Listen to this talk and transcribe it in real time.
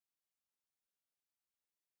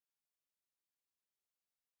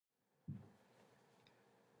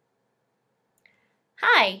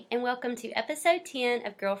Hi, and welcome to episode 10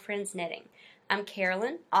 of Girlfriends Knitting. I'm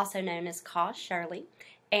Carolyn, also known as Caw Shirley,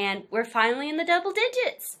 and we're finally in the double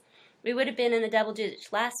digits. We would have been in the double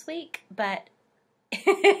digits last week, but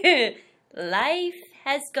life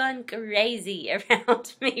has gone crazy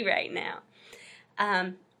around me right now.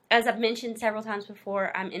 As I've mentioned several times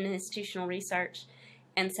before, I'm in institutional research,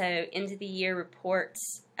 and so end of the year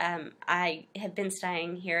reports. I have been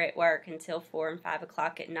staying here at work until 4 and 5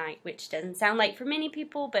 o'clock at night, which doesn't sound like for many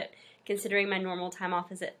people, but considering my normal time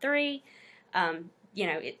off is at 3, 2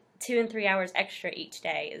 and 3 hours extra each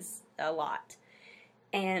day is a lot.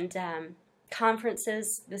 And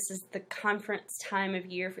conferences, this is the conference time of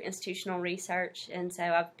year for institutional research, and so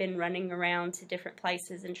I've been running around to different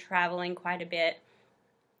places and traveling quite a bit.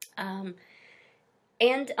 And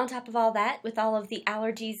on top of all that, with all of the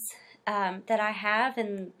allergies that I have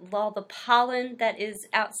and all the pollen that is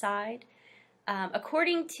outside,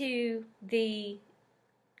 according to the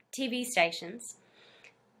TV stations,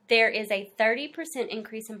 there is a 30%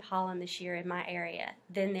 increase in pollen this year in my area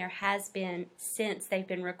than there has been since they've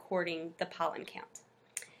been recording the pollen count.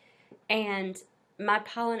 And my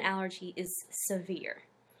pollen allergy is severe.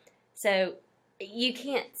 So you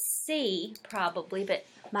can't see probably, but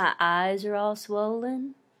my eyes are all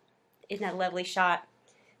swollen. Isn't that a lovely shot?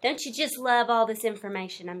 Don't you just love all this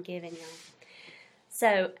information I'm giving you?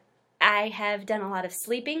 So I have done a lot of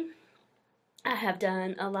sleeping. I have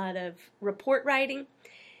done a lot of report writing.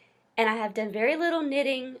 And I have done very little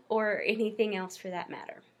knitting or anything else for that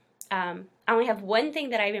matter. I only have one thing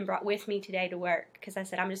that I even brought with me today to work because I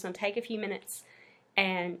said I'm just going to take a few minutes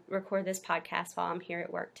and record this podcast while I'm here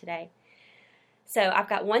at work today. So I've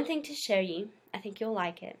got one thing to show you. I think you'll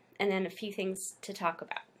like it. And then a few things to talk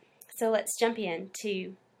about. So let's jump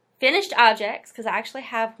into finished objects because I actually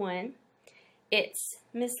have one. It's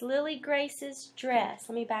Miss Lily Grace's dress.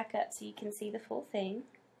 Let me back up so you can see the full thing.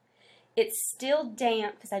 It's still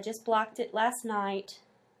damp because I just blocked it last night.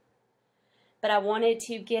 But I wanted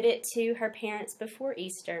to get it to her parents before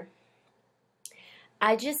Easter.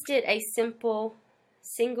 I just did a simple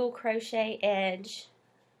single crochet edge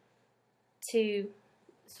to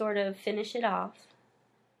sort of finish it off.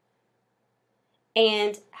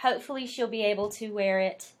 And hopefully she'll be able to wear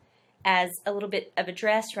it as a little bit of a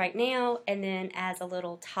dress right now and then as a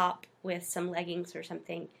little top with some leggings or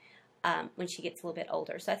something when she gets a little bit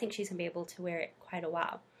older. So I think she's going to be able to wear it quite a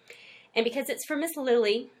while. And because it's for Miss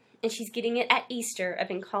Lily and she's getting it at Easter, I've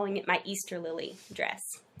been calling it my Easter Lily dress.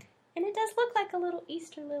 And it does look like a little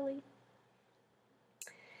Easter lily.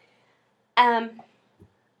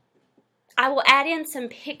 I will add in some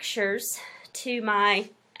pictures to my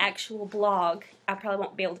actual blog. I probably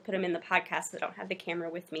won't be able to put them in the podcast because I don't have the camera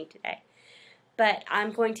with me today. But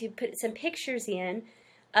I'm going to put some pictures in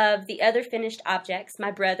of the other finished objects. My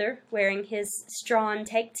brother wearing his Strawn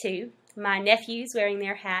Take 2. My nephews wearing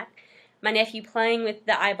their hat. My nephew playing with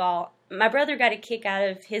the eyeball. My brother got a kick out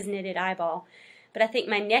of his knitted eyeball, but I think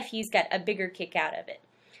my nephews got a bigger kick out of it.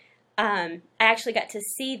 I actually got to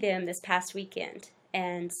see them this past weekend.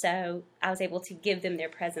 And so I was able to give them their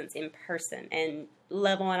presents in person and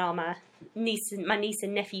love on all my niece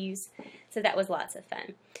and nephews. So that was lots of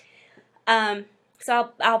fun.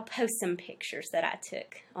 So I'll post some pictures that I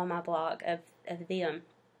took on my blog of them.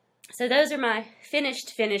 So those are my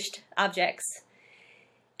finished objects.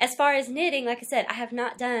 As far as knitting, like I said, I have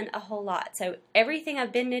not done a whole lot. So everything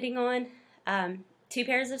I've been knitting on, 2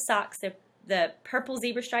 pairs of socks, the purple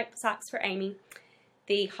zebra stripe socks for Amy,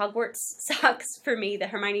 the Hogwarts socks for me, the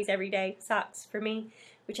Hermione's Everyday socks for me,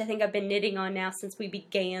 which I think I've been knitting on now since we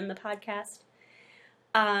began the podcast.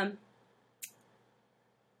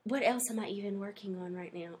 What else am I even working on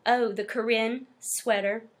right now? Oh, the Corinne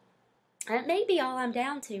sweater. That may be all I'm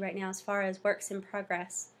down to right now as far as works in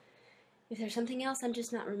progress. If there's something else, I'm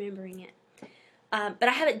just not remembering it. But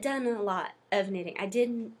I haven't done a lot of knitting. I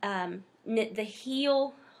did knit the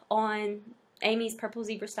heel on Amy's purple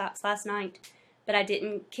zebra socks last night, but I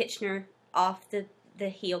didn't Kitchener off the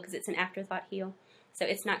heel because it's an afterthought heel. So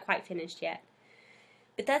it's not quite finished yet.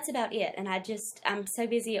 But that's about it. And I'm so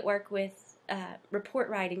busy at work with report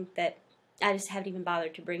writing that I just haven't even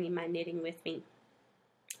bothered to bring in my knitting with me.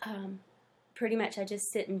 Pretty much I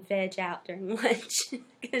just sit and veg out during lunch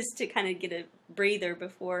just to kind of get a breather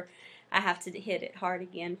before I have to hit it hard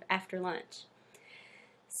again after lunch.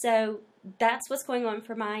 So that's what's going on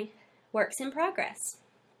for my works in progress.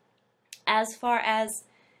 As far as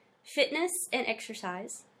fitness and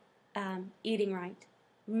exercise, eating right,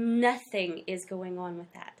 nothing is going on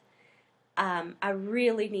with that. I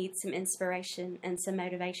really need some inspiration and some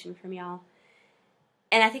motivation from y'all.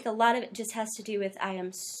 And I think a lot of it just has to do with I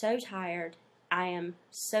am so tired. I am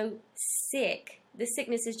so sick this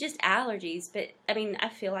sickness is just allergies, but I mean, I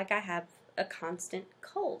feel like I have a constant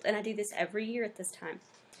cold, and I do this every year at this time.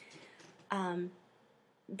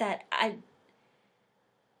 That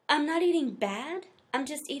I'm not eating bad. I'm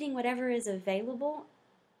just eating whatever is available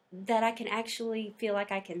that I can actually feel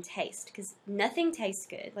like I can taste, because nothing tastes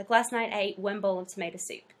good. Like last night I ate one bowl of tomato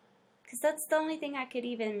soup because that's the only thing I could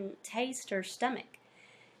even taste or stomach.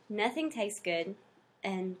 Nothing tastes good,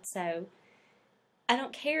 and so I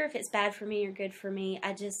don't care if it's bad for me or good for me.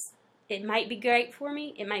 It might be great for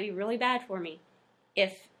me, it might be really bad for me.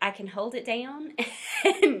 If I can hold it down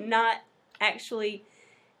and not actually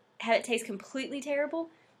have it taste completely terrible,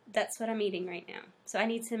 that's what I'm eating right now. So I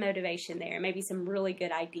need some motivation there, maybe some really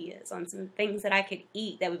good ideas on some things that I could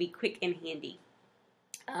eat that would be quick and handy,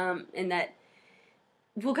 and that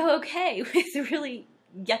will go okay with really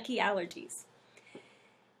yucky allergies.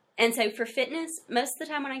 And so for fitness, most of the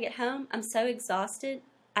time when I get home, I'm so exhausted,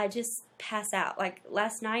 I just pass out. Like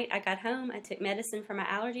last night, I got home, I took medicine for my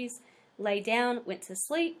allergies, laid down, went to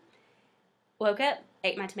sleep, woke up,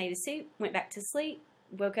 ate my tomato soup, went back to sleep,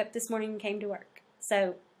 woke up this morning and came to work.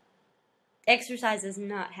 So exercise is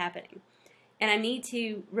not happening. And I need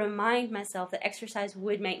to remind myself that exercise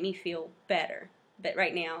would make me feel better. But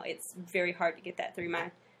right now, it's very hard to get that through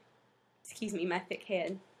my thick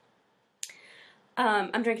head.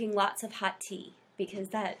 I'm drinking lots of hot tea because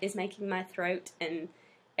that is making my throat and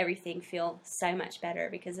everything feel so much better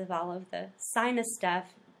because of all of the sinus stuff.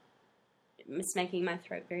 It's making my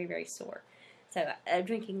throat very, very sore. So I'm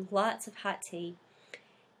drinking lots of hot tea.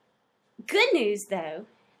 Good news, though,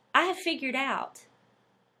 I have figured out,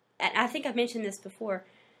 and I think I've mentioned this before,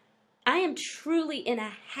 I am truly in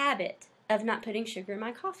a habit of not putting sugar in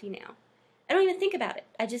my coffee now. I don't even think about it.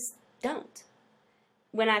 I just don't.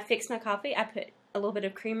 When I fix my coffee, I put a little bit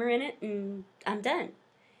of creamer in it, and I'm done.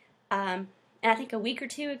 And I think a week or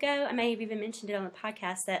two ago, I may have even mentioned it on the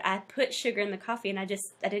podcast, that I put sugar in the coffee, and I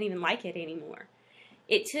didn't even like it anymore.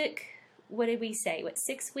 It took,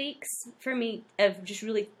 6 weeks for me of just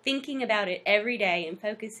really thinking about it every day and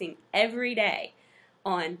focusing every day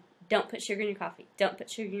on don't put sugar in your coffee, don't put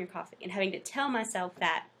sugar in your coffee, and having to tell myself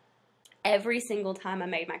that every single time I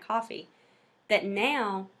made my coffee, that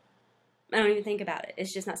now I don't even think about it.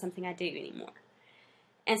 It's just not something I do anymore.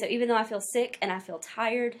 And so even though I feel sick and I feel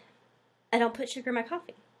tired, I don't put sugar in my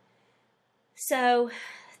coffee. So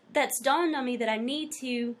that's dawned on me that I need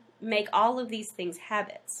to make all of these things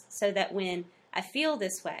habits so that when I feel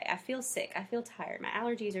this way, I feel sick, I feel tired, my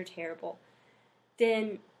allergies are terrible,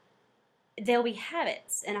 then there'll be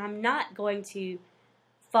habits, and I'm not going to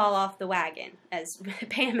fall off the wagon, as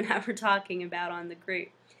Pam and I were talking about on the group,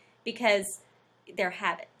 because they're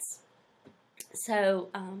habits. So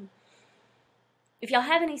if y'all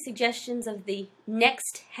have any suggestions of the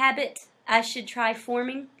next habit I should try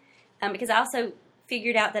forming, because I also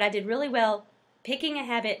figured out that I did really well picking a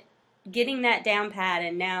habit, getting that down pat,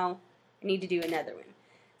 and now I need to do another one.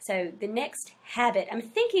 So the next habit, I'm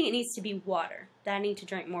thinking it needs to be water, that I need to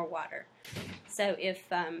drink more water. So if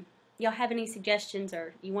y'all have any suggestions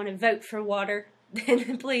or you want to vote for water,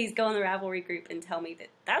 then please go on the Ravelry group and tell me that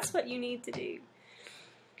that's what you need to do.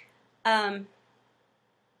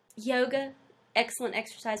 Yoga, excellent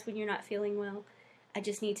exercise when you're not feeling well. I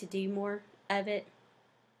just need to do more of it.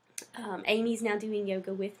 Amy's now doing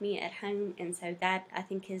yoga with me at home, and so that I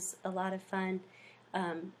think is a lot of fun.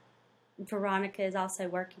 Veronica is also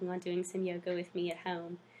working on doing some yoga with me at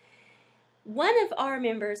home. One of our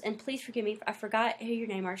members, and please forgive me, I forgot who your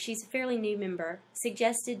name are, she's a fairly new member,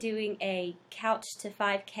 suggested doing a Couch to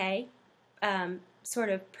 5K sort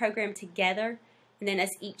of program together, and then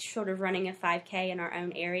us each sort of running a 5K in our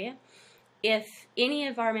own area. If any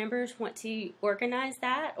of our members want to organize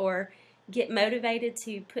that or get motivated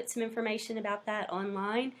to put some information about that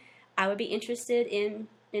online, I would be interested in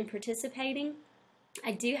participating.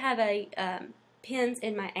 I do have pins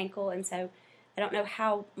in my ankle, and so I don't know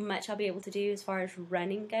how much I'll be able to do as far as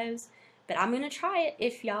running goes, but I'm going to try it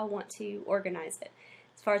if y'all want to organize it.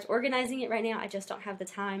 As far as organizing it right now, I just don't have the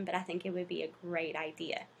time, but I think it would be a great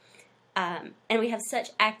idea. And we have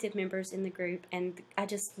such active members in the group, and I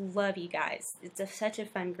just love you guys. It's such a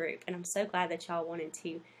fun group, and I'm so glad that y'all wanted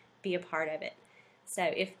to be a part of it. So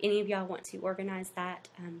if any of y'all want to organize that,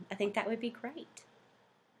 I think that would be great.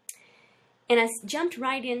 And I jumped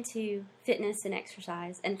right into fitness and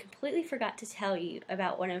exercise and completely forgot to tell you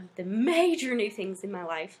about one of the major new things in my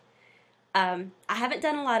life. I haven't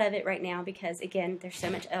done a lot of it right now because, again, there's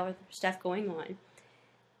so much other stuff going on.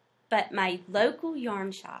 But my local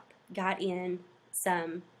yarn shop got in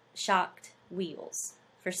some shocked wheels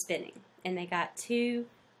for spinning. And they got 2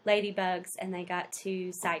 ladybugs and they got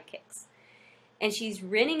 2 sidekicks. And she's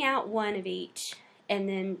renting out one of each and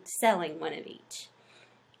then selling one of each.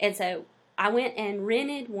 And so I went and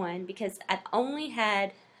rented one because I'd only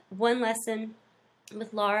had one lesson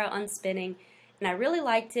with Laura on spinning, and I really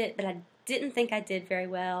liked it, but I didn't think I did very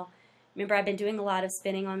well. Remember, I've been doing a lot of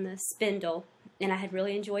spinning on the spindle, and I had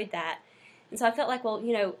really enjoyed that. And so I felt like, well,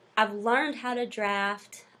 I've learned how to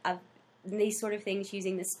draft these sort of things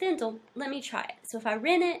using the spindle. Let me try it. So if I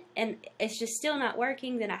rent it and it's just still not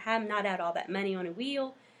working, then I have not out all that money on a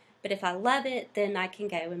wheel. But if I love it, then I can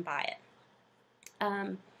go and buy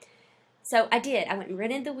it. So I did. I went and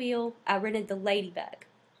rented the wheel. I rented the Ladybug.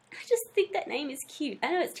 I just think that name is cute.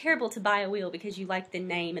 I know it's terrible to buy a wheel because you like the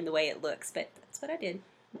name and the way it looks, but that's what I did.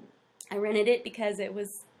 I rented it because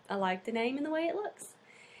I liked the name and the way it looks.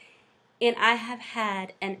 And I have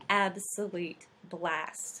had an absolute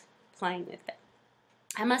blast playing with it.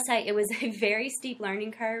 I must say it was a very steep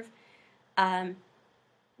learning curve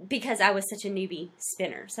because I was such a newbie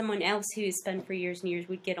spinner. Someone else who's spun for years and years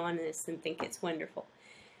would get on this and think it's wonderful.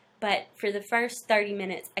 But for the first 30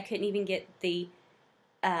 minutes, I couldn't even get the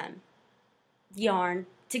yarn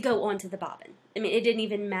to go onto the bobbin. I mean, it didn't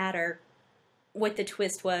even matter what the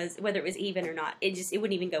twist was, whether it was even or not. It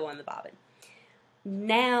wouldn't even go on the bobbin.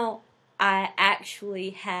 Now I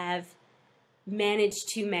actually have managed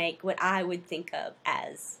to make what I would think of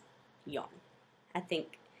as yarn. I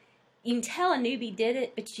think you can tell a newbie did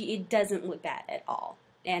it, but it doesn't look bad at all.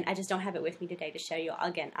 And I just don't have it with me today to show you.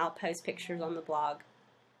 Again, I'll post pictures on the blog.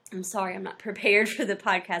 I'm sorry I'm not prepared for the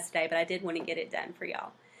podcast today, but I did want to get it done for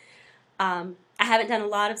y'all. I haven't done a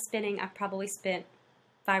lot of spinning. I've probably spent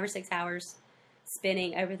 5 or 6 hours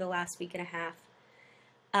spinning over the last week and a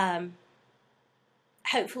half.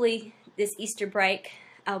 Hopefully this Easter break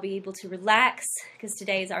I'll be able to relax because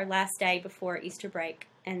today is our last day before Easter break,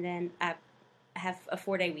 and then I have a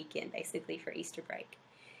 4-day weekend basically for Easter break.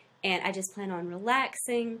 And I just plan on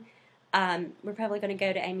relaxing. We're probably going to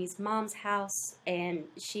go to Amy's mom's house, and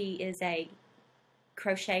she is a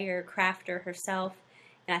crocheter, crafter herself,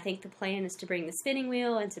 and I think the plan is to bring the spinning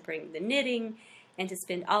wheel and to bring the knitting and to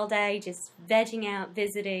spend all day just vegging out,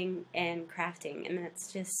 visiting, and crafting, and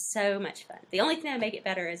that's just so much fun. The only thing that would make it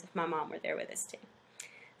better is if my mom were there with us too.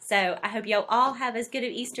 So I hope y'all all have as good of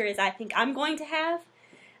Easter as I think I'm going to have.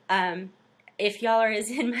 If y'all are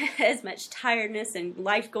as much tiredness and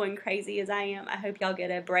life going crazy as I am, I hope y'all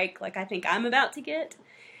get a break like I think I'm about to get.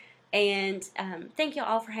 And thank y'all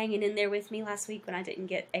all for hanging in there with me last week when I didn't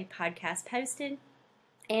get a podcast posted.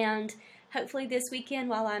 And hopefully this weekend,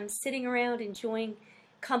 while I'm sitting around enjoying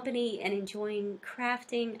company and enjoying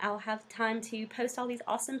crafting, I'll have time to post all these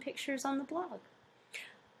awesome pictures on the blog.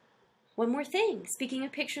 One more thing, speaking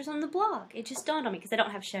of pictures on the blog, it just dawned on me because I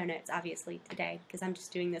don't have show notes, obviously, today because I'm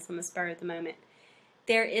just doing this on the spur of the moment.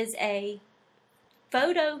 There is a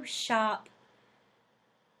photo workshop,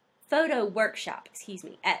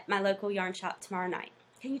 at my local yarn shop tomorrow night.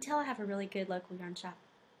 Can you tell I have a really good local yarn shop?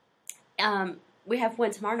 We have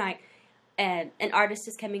one tomorrow night, and an artist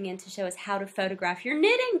is coming in to show us how to photograph your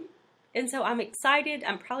knitting. And so I'm excited.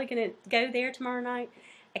 I'm probably going to go there tomorrow night.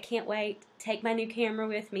 I can't wait. Take my new camera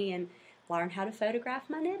with me and learn how to photograph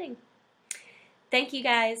my knitting. Thank you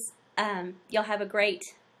guys. Y'all have a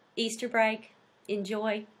great Easter break.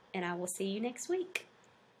 Enjoy, and I will see you next week.